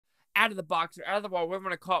out of the box or out of the wall, whatever you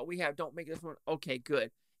want to call it, we have Don't Make This One. Okay, good.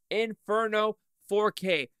 Inferno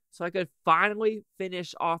 4K. So I could finally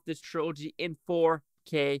finish off this trilogy in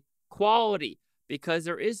 4K quality because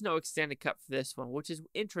there is no extended cut for this one, which is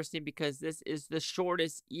interesting because this is the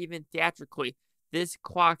shortest even theatrically. This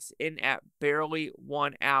clocks in at barely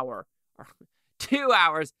 1 hour. 2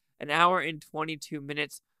 hours, an hour and 22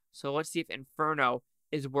 minutes. So let's see if Inferno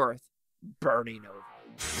is worth burning over.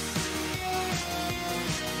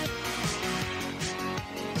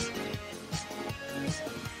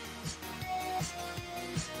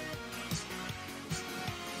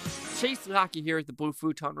 Chase Laki here at the Blue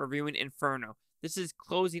Futon reviewing Inferno. This is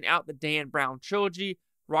closing out the Dan Brown trilogy.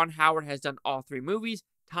 Ron Howard has done all 3 movies.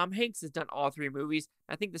 Tom Hanks has done all 3 movies.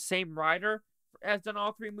 I think the same writer has done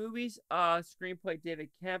all 3 movies. Screenplay David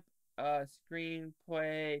Kemp.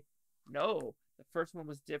 Screenplay, no, the first one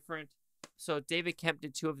was different. So David Kemp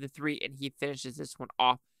did 2 of the 3, and he finishes this one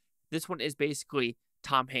off. This one is basically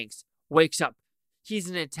Tom Hanks wakes up. He's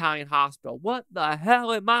in an Italian hospital. What the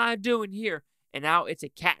hell am I doing here? And now it's a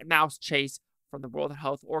cat and mouse chase from the World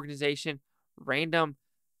Health Organization. Random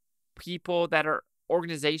people that are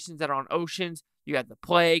organizations that are on oceans. You have the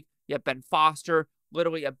plague. You have Ben Foster,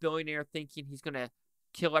 literally a billionaire thinking he's going to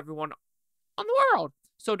kill everyone on the world.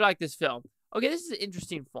 So do I like this film? Okay, this is an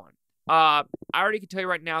interesting one. I already can tell you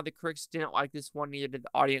right now the critics didn't like this one, neither did the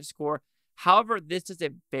audience score. However, this is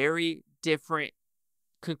a very different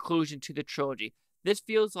conclusion to the trilogy. This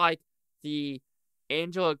feels like the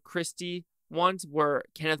Angela Christie ones where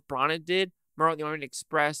Kenneth Branagh did, Murder on the Orient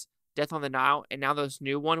Express, Death on the Nile, and now this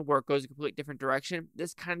new one where it goes a completely different direction. This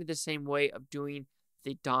is kind of the same way of doing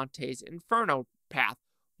the Dante's Inferno path,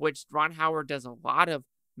 which Ron Howard does a lot of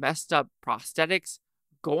messed up prosthetics,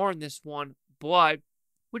 gore in this one, blood,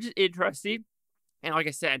 which is interesting. And like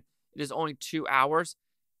I said, it is only 2 hours.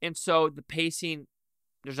 And so the pacing,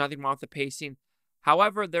 there's nothing wrong with the pacing.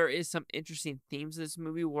 However, there is some interesting themes in this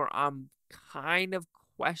movie where I'm kind of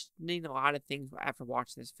questioning a lot of things after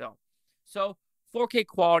watching this film. So 4K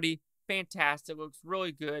quality, fantastic, looks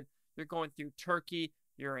really good. You're going through Turkey,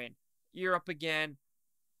 you're in Europe again.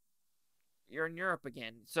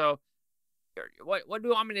 So what do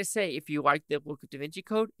you want me to say? If you like the look of Da Vinci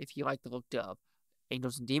Code, if you like the look of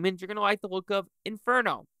Angels and Demons, you're going to like the look of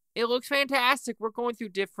Inferno. It looks fantastic. We're going through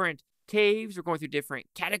different caves. We're going through different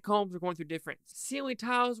catacombs. We're going through different ceiling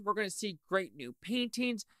tiles. We're going to see great new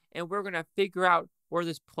paintings, and we're going to figure out where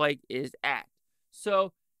this plague is at.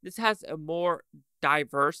 So this has a more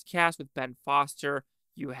diverse cast with Ben Foster.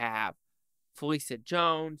 You have Felicity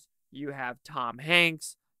Jones. You have Tom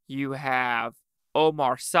Hanks. You have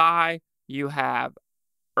Omar Sy. You have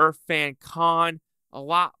Irrfan Khan. A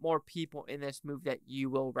lot more people in this movie that you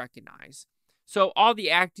will recognize. So all the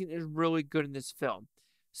acting is really good in this film.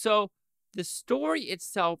 So the story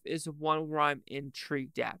itself is one where I'm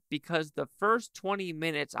intrigued at because the first 20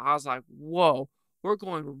 minutes I was like, whoa, we're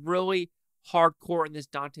going really hardcore in this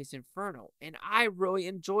Dante's Inferno. And I really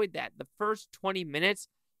enjoyed that. The first 20 minutes,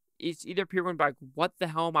 it's either people are like, what the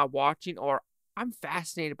hell am I watching? Or I'm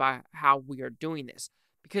fascinated by how we are doing this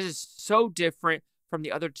because it's so different from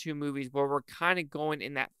the other 2 movies where we're kind of going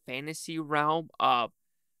in that fantasy realm of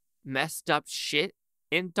messed up shit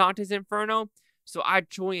in Dante's Inferno. So I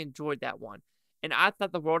truly enjoyed that one. And I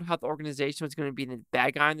thought the World Health Organization was going to be the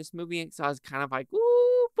bad guy in this movie. So I was kind of like,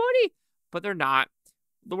 ooh, buddy. But they're not.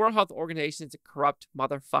 The World Health Organization is a corrupt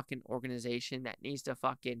motherfucking organization that needs to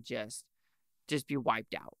fucking just be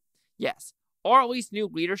wiped out. Yes. Or at least new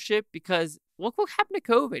leadership because look what happened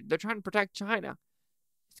to COVID. They're trying to protect China.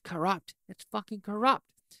 It's corrupt. It's fucking corrupt.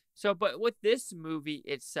 So, but with this movie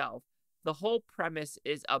itself, the whole premise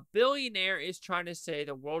is a billionaire is trying to say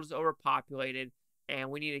the world is overpopulated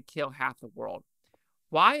and we need to kill half the world.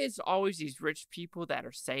 Why is it always these rich people that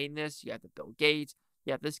are saying this? You have the Bill Gates,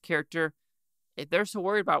 you have this character. If they're so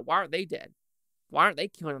worried about it, why aren't they dead? Why aren't they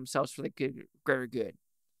killing themselves for the greater good?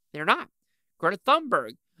 They're not. Greta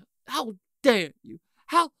Thunberg, how dare you?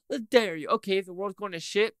 How dare you? Okay, if the world's going to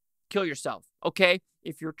shit, kill yourself, okay?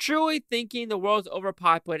 If you're truly thinking the world's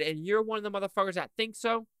overpopulated and you're one of the motherfuckers that think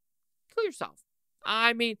so, kill yourself.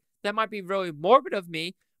 I mean, that might be really morbid of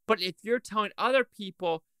me, but if you're telling other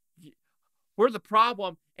people we're the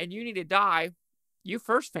problem and you need to die, you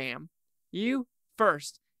first, fam. You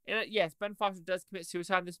first. And yes, Ben Foster does commit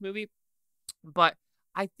suicide in this movie, but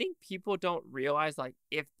I think people don't realize, like,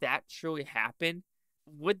 if that truly happened,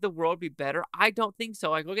 would the world be better? I don't think so.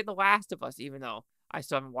 Like, look at The Last of Us, even though I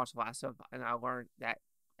still haven't watched The Last of Us, and I learned that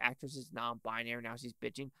actress is non-binary, now she's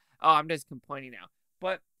bitching. Oh, I'm just complaining now.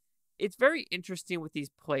 But it's very interesting with these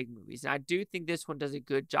plague movies, and I do think this one does a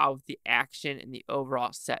good job with the action and the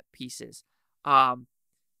overall set pieces.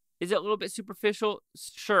 Is it a little bit superficial?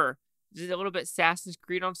 Sure. Is it a little bit Assassin's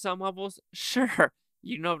Creed on some levels? Sure.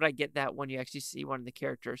 You know that I get that when you actually see one of the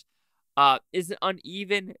characters. Is it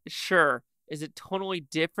uneven? Sure. Is it totally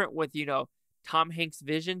different with, Tom Hanks'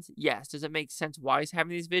 visions? Yes. Does it make sense why he's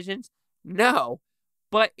having these visions? No.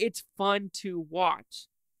 But it's fun to watch.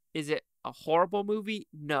 Is it a horrible movie?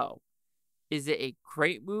 No. Is it a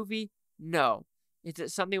great movie? No. Is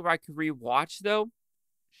it something where I could rewatch, though?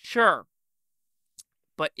 Sure.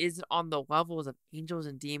 But is it on the levels of Angels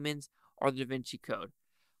and Demons or the Da Vinci Code?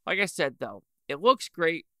 Like I said, though, it looks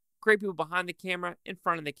great. Great people behind the camera, in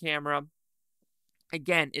front of the camera.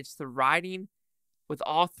 Again, it's the writing with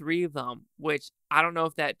all three of them, which I don't know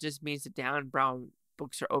if that just means the Dan Brown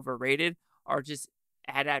books are overrated or just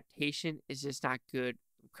adaptation is just not good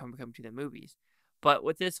come to the movies. But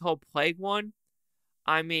with this whole plague one,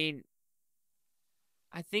 I mean,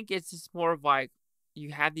 I think it's just more of like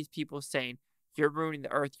you have these people saying, you're ruining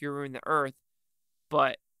the earth,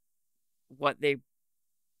 but what they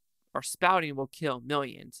are spouting will kill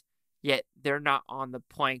millions, yet they're not on the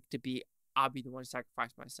plank to be, I'll be the one to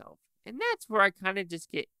sacrifice myself. And that's where I kind of just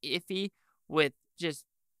get iffy with just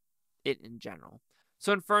it in general.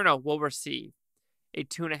 So Inferno will receive a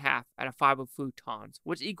 2.5 out of 5 of Futons,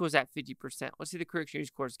 which equals at 50%. Let's see the critics' news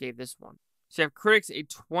scores gave this one. So you have critics a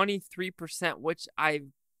 23%, which I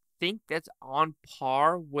think that's on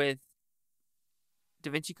par with Da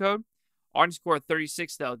Vinci Code. Audience score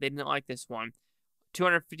 36, though. They didn't like this one.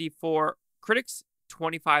 254 critics,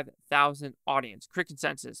 25,000 audience. Critic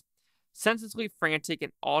consensus. Senselessly frantic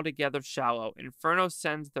and altogether shallow, Inferno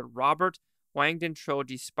sends the Robert Langdon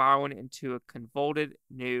trilogy spiraling into a convoluted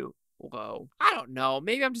new low. I don't know.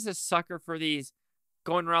 Maybe I'm just a sucker for these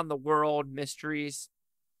going around the world mysteries.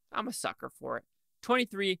 I'm a sucker for it.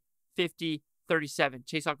 23, 50, 37.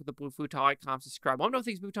 Chase off with the blue futon. Like, comment, subscribe. Let me know if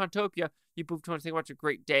things Futontopia. You Futons, think about your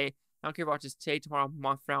great day. I don't care about just today, tomorrow,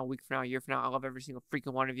 month from now, week from now, year from now. I love every single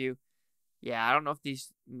freaking one of you. Yeah, I don't know if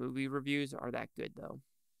these movie reviews are that good, though.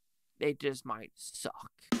 They just might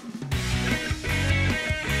suck.